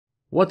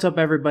What's up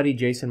everybody,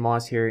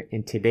 JMoss here.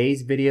 In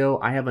today's video,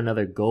 I have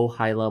another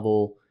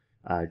GoHighLevel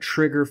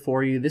trigger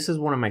for you. This is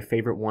one of my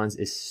favorite ones,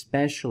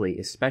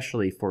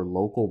 especially for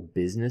local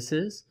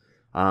businesses,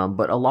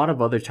 but a lot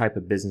of other type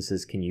of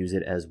businesses can use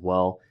it as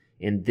well.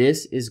 And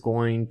this is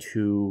going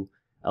to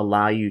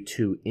allow you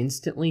to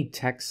instantly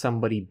text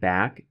somebody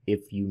back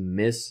if you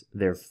miss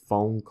their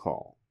phone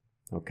call.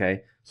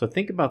 Okay, so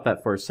think about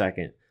that for a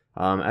second.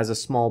 As a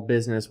small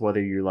business,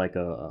 whether you're like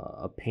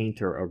a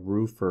painter, a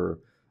roofer,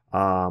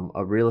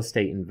 a real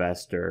estate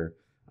investor,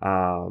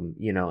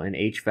 you know, an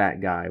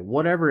HVAC guy,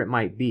 whatever it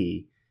might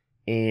be,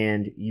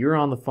 and you're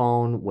on the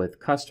phone with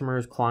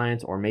customers,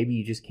 clients, or maybe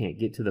you just can't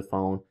get to the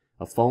phone.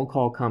 A phone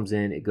call comes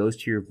in, it goes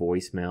to your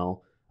voicemail,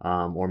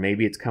 or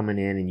maybe it's coming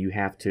in and you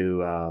have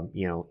to,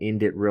 you know,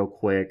 end it real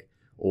quick,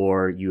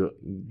 or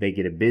they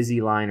get a busy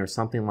line or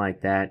something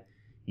like that.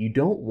 You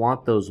don't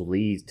want those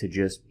leads to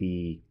just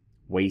be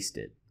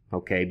wasted,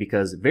 okay?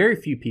 Because very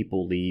few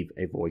people leave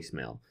a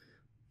voicemail.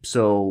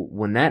 So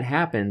when that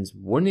happens,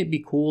 wouldn't it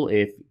be cool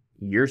if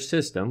your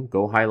system,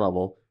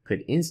 GoHighLevel,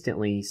 could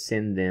instantly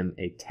send them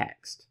a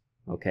text,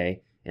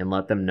 okay, and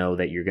let them know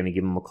that you're going to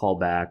give them a call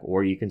back,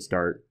 or you can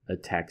start a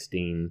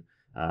texting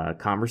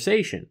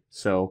conversation.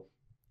 So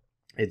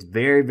it's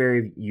very,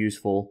 very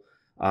useful.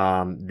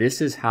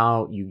 This is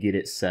how you get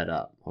it set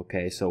up,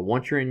 okay? So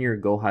once you're in your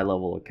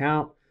GoHighLevel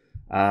account,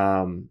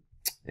 and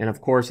of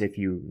course, if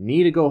you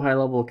need a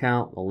GoHighLevel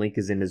account, the link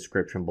is in the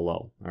description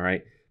below, all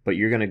right? But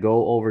you're going to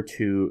go over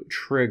to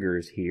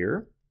triggers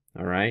here,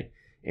 all right?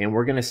 And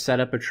we're going to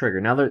set up a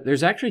trigger. Now,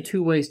 there's actually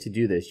two ways to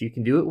do this. You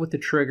can do it with the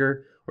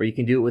trigger, or you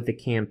can do it with the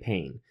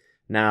campaign.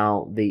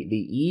 Now, the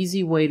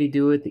easy way to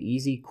do it, the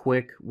easy,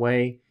 quick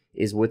way,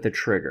 is with the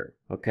trigger,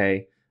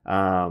 okay?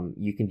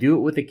 You can do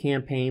it with the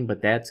campaign,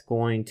 but that's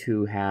going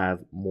to have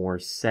more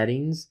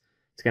settings.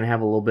 It's going to have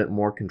a little bit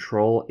more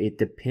control. It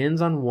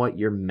depends on what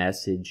your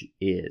message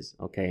is,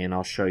 okay? And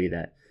I'll show you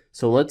that.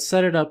 So let's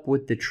set it up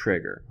with the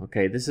trigger,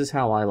 okay? This is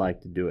how I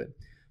like to do it.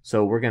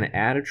 So we're going to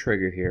add a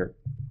trigger here,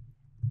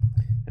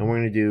 and we're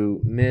going to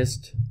do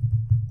missed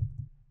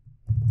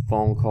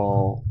phone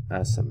call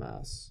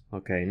SMS,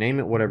 okay? Name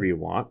it whatever you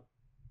want,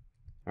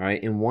 all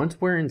right? And once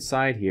we're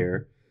inside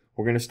here,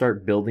 we're going to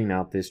start building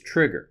out this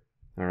trigger,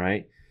 all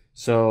right?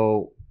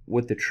 So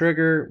with the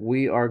trigger,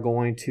 we are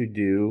going to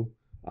do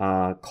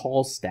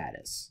call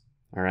status,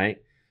 all right?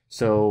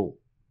 So,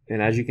 and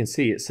as you can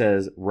see, it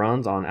says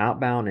runs on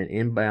outbound and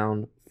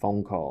inbound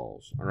phone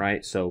calls, all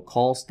right? So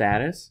call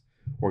status,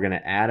 we're going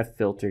to add a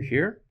filter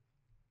here,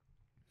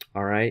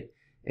 all right?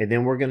 And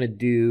then we're going to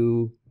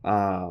do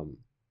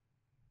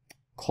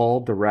call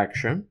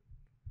direction,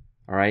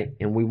 all right?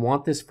 And we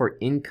want this for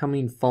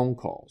incoming phone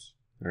calls,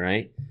 all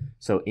right?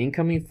 So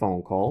incoming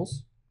phone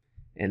calls,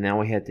 and now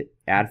we have to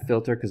add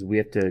filter because we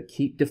have to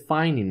keep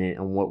defining it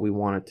on what we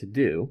want it to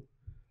do.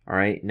 All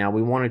right, now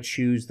we want to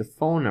choose the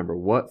phone number.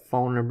 What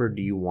phone number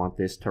do you want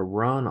this to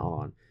run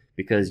on?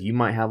 Because you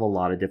might have a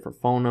lot of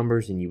different phone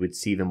numbers and you would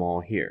see them all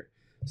here.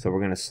 So we're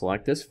going to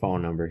select this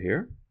phone number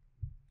here.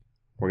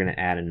 We're going to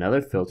add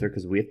another filter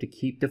because we have to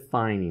keep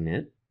defining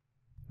it.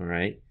 All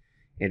right,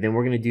 and then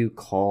we're going to do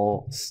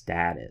call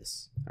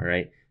status. All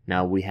right,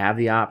 now we have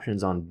the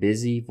options on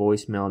busy,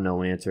 voicemail,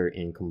 no answer,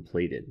 and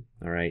completed.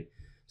 All right,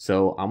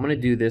 so I'm going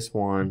to do this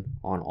one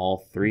on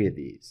all three of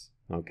these.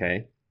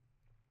 Okay,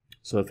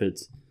 so if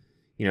it's,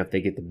 you know, if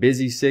they get the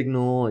busy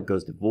signal, it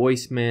goes to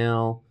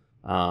voicemail,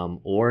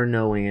 or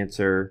no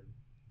answer.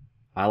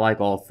 I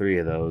like all three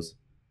of those.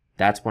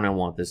 That's when I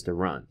want this to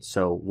run.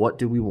 So what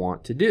do we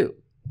want to do?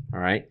 All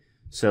right.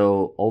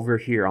 So over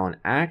here on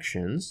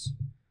actions,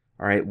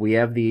 all right, we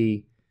have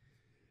the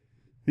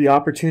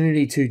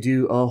opportunity to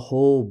do a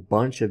whole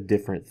bunch of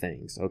different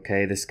things.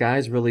 Okay. The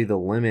sky's really the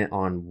limit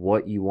on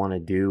what you want to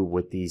do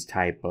with these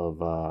type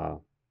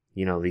of,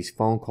 you know, these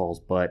phone calls.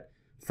 But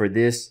for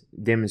this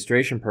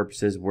demonstration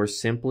purposes, we're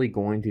simply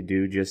going to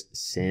do just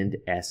send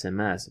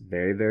SMS.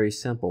 Very, very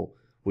simple.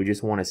 We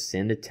just want to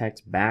send a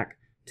text back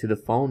to the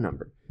phone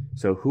number.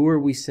 So who are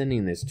we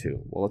sending this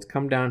to? Well, let's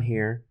come down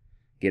here,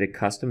 get a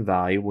custom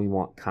value. We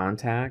want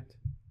contact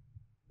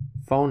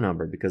phone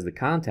number because the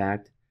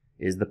contact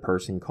is the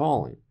person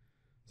calling.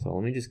 So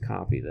let me just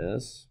copy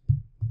this,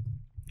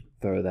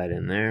 throw that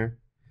in there.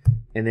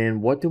 And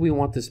then what do we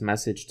want this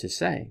message to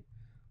say?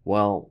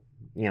 Well,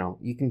 you know,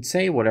 you can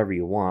say whatever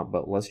you want,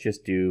 but let's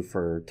just do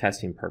for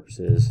testing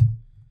purposes.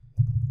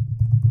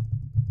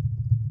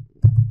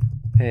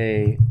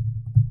 Hey,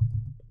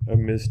 I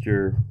missed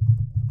your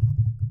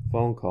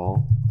phone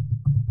call.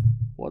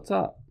 What's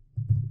up?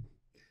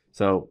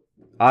 So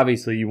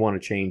obviously you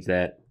want to change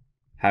that,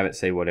 have it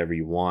say whatever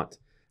you want.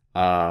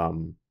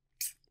 Now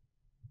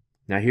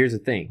here's the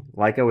thing.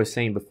 Like I was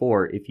saying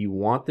before, if you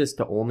want this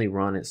to only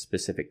run at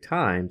specific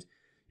times,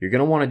 you're going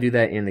to want to do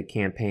that in the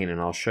campaign,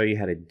 and I'll show you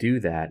how to do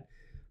that.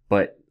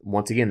 But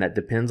once again, that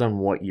depends on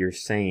what you're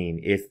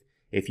saying.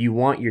 If you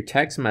want your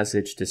text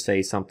message to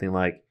say something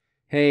like,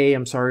 "Hey,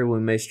 I'm sorry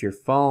we missed your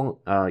phone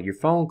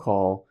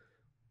call.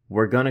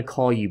 We're gonna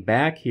call you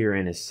back here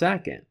in a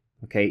second."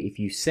 Okay, if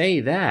you say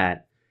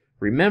that,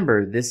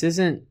 remember this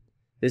isn't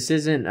This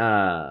isn't,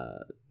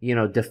 you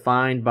know,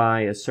 defined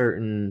by a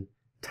certain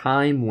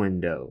time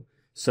window.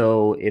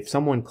 So if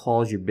someone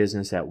calls your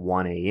business at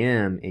 1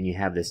 a.m. and you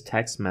have this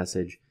text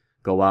message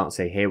go out and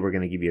say, hey, we're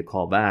going to give you a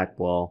call back,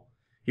 well,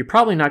 you're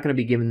probably not going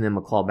to be giving them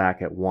a call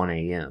back at 1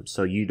 a.m.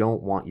 So you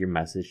don't want your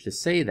message to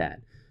say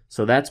that.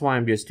 So that's why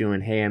I'm just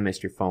doing, hey, I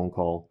missed your phone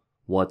call.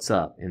 What's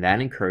up? And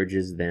that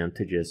encourages them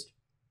to just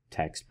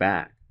text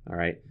back. All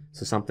right.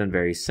 So something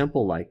very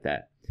simple like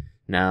that.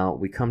 Now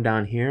we come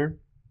down here,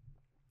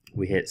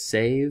 we hit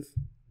save.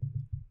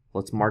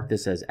 Let's mark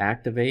this as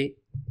activate.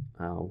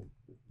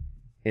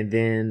 And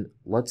then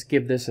let's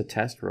give this a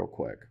test real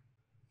quick.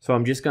 So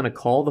I'm just going to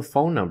call the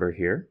phone number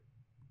here.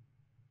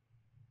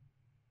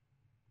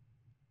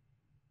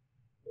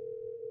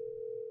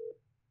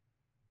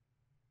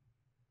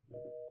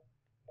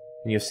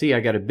 And you'll see I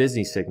got a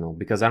busy signal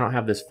because I don't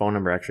have this phone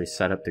number actually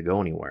set up to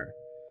go anywhere.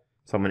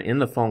 So I'm going to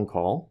end the phone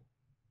call.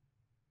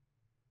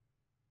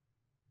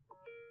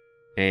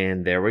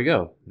 And there we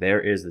go. There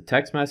is the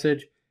text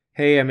message.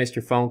 Hey, I missed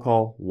your phone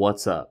call.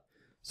 What's up?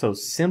 So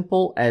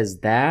simple as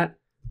that,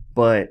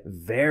 but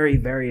very,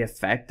 very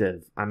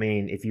effective. I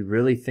mean, if you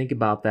really think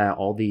about that,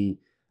 all the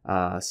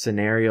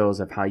scenarios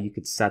of how you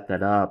could set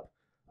that up.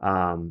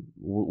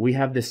 We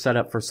have this set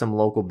up for some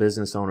local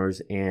business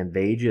owners, and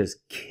they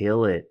just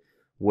kill it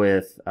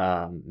with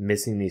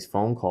missing these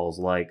phone calls.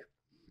 Like,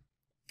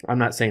 I'm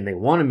not saying they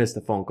want to miss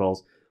the phone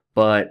calls,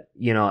 but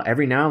you know,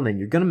 every now and then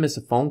you're going to miss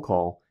a phone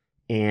call,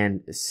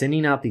 and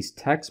sending out these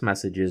text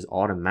messages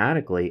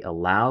automatically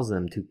allows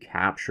them to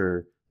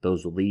capture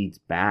those leads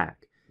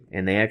back.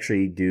 And they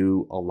actually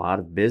do a lot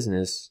of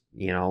business,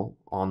 you know,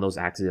 on those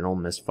accidental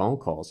missed phone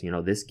calls. You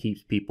know, this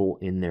keeps people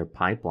in their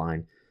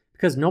pipeline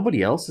because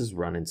nobody else is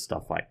running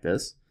stuff like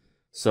this.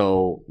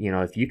 So, you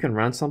know, if you can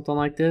run something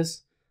like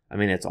this, I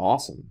mean, it's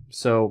awesome.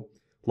 So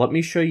let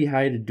me show you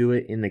how to do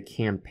it in the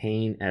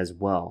campaign as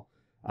well.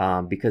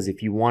 Because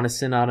if you want to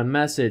send out a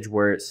message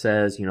where it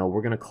says, you know,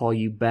 we're going to call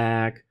you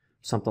back,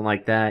 something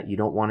like that, you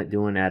don't want it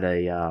doing at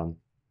a,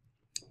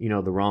 you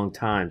know, the wrong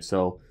time.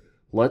 So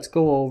let's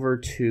go over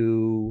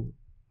to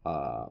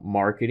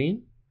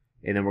marketing,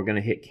 and then we're going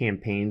to hit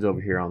campaigns over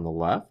here on the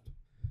left.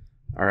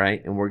 All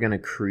right, and we're going to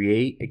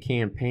create a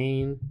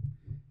campaign,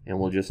 and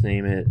we'll just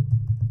name it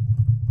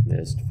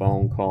missed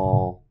phone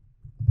call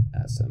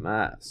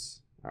SMS.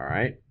 All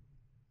right.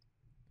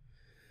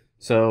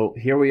 So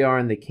here we are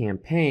in the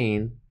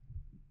campaign,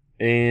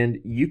 and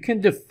you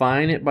can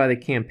define it by the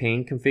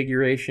campaign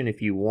configuration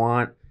if you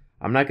want.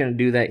 I'm not going to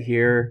do that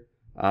here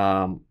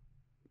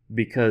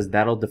because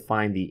that'll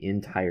define the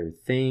entire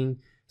thing.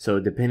 So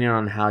depending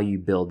on how you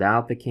build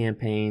out the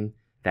campaign,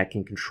 that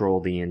can control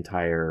the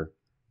entire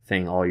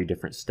thing, all your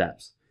different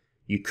steps.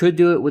 You could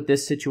do it with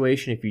this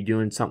situation if you're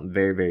doing something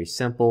very, very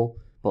simple,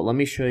 but let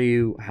me show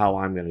you how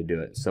I'm going to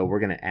do it. So we're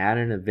going to add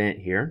an event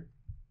here,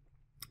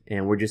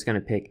 and we're just going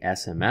to pick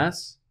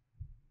SMS.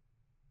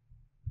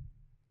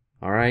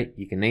 All right,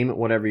 you can name it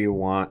whatever you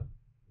want.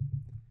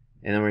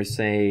 And then we're going to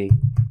say,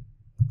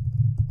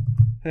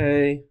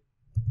 hey,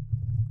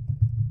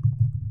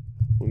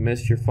 we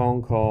missed your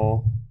phone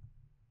call.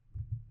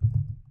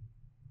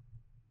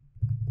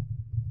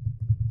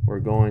 We're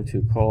going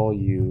to call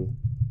you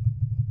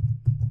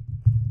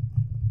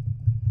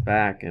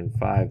back in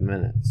 5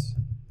 minutes.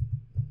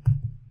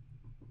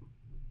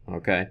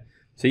 Okay,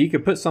 so you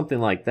could put something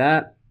like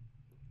that,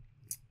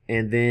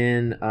 and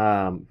then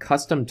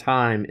custom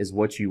time is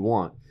what you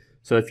want.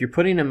 So if you're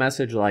putting a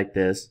message like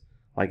this,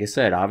 like I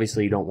said,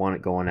 obviously you don't want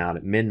it going out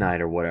at midnight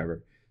or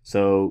whatever.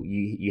 So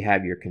you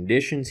have your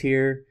conditions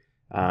here.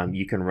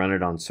 You can run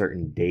it on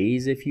certain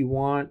days if you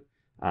want.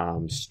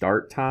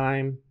 Start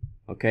time.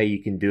 Okay,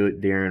 you can do it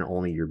during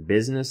only your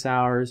business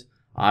hours.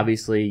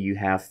 Obviously, you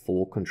have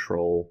full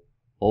control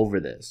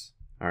over this.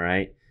 All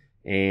right,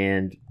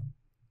 and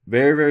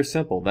very, very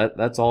simple.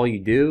 That's all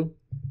you do.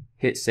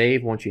 Hit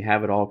save once you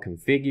have it all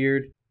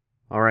configured.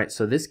 All right,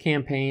 so this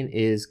campaign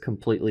is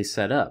completely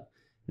set up.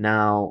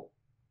 Now,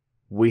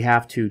 we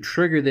have to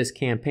trigger this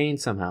campaign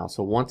somehow.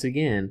 So once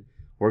again,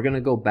 we're going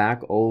to go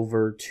back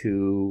over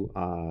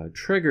to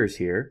triggers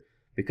here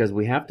because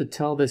we have to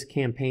tell this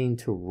campaign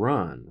to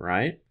run,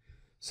 right?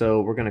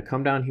 So we're going to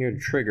come down here to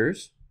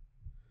triggers.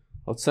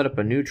 Let's set up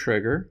a new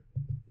trigger.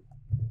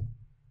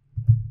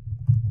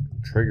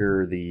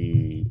 Trigger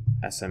the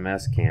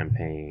SMS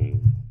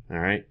campaign. All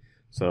right,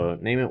 so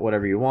name it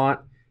whatever you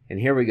want. And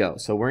here we go.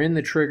 So we're in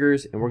the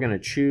triggers, and we're going to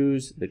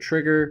choose the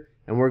trigger,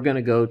 and we're going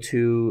to go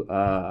to,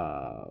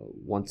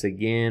 once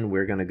again,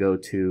 we're going to go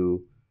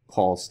to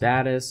call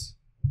status,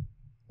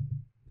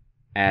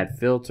 add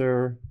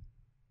filter,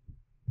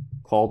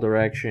 call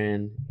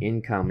direction,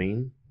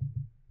 incoming,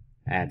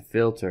 add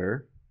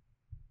filter.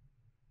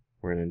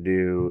 We're going to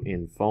do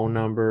in phone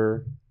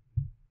number.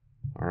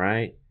 All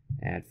right,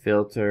 add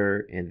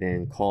filter, and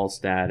then call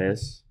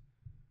status,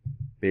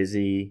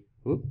 busy,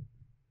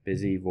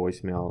 busy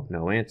voicemail,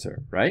 no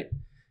answer, right?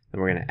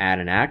 Then we're going to add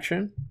an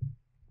action.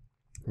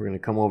 We're going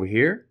to come over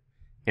here,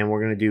 and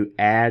we're going to do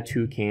add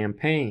to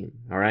campaign.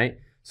 All right,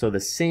 so the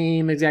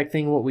same exact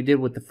thing what we did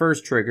with the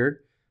first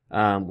trigger.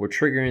 we're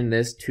triggering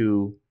this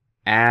to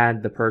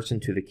add the person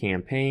to the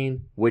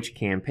campaign. Which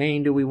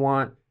campaign do we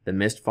want? The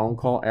missed phone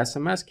call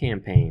SMS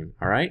campaign.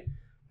 All right,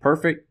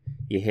 perfect.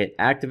 You hit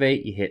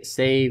activate, you hit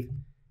save,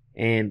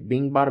 and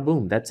bing bada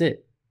boom, that's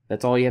it.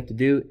 That's all you have to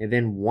do. And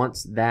then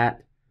once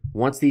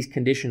these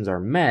conditions are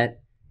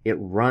met, it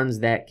runs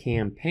that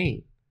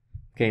campaign.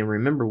 Okay, and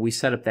remember, we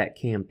set up that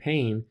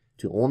campaign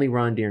to only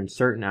run during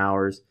certain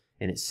hours,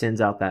 and it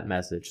sends out that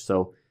message.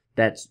 So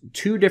that's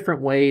 2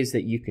 different ways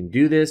that you can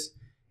do this.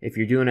 If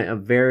you're doing it a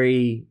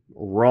very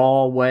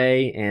raw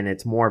way and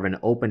it's more of an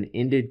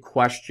open-ended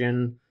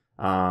question,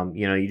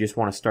 you just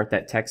want to start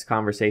that text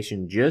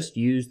conversation, just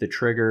use the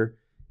trigger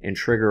and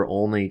trigger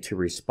only to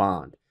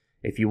respond.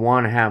 If you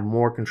want to have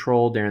more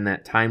control during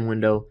that time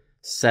window,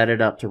 set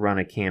it up to run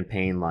a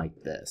campaign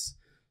like this.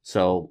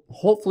 So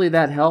hopefully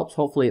that helps.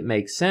 Hopefully it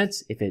makes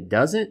sense. If it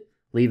doesn't,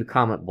 leave a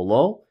comment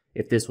below.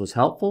 If this was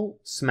helpful,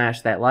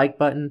 smash that like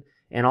button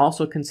and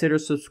also consider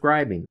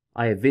subscribing.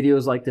 I have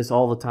videos like this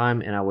all the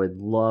time and I would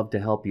love to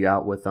help you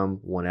out with them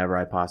whenever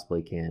I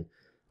possibly can.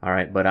 All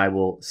right, but I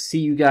will see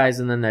you guys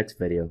in the next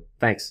video.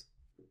 Thanks.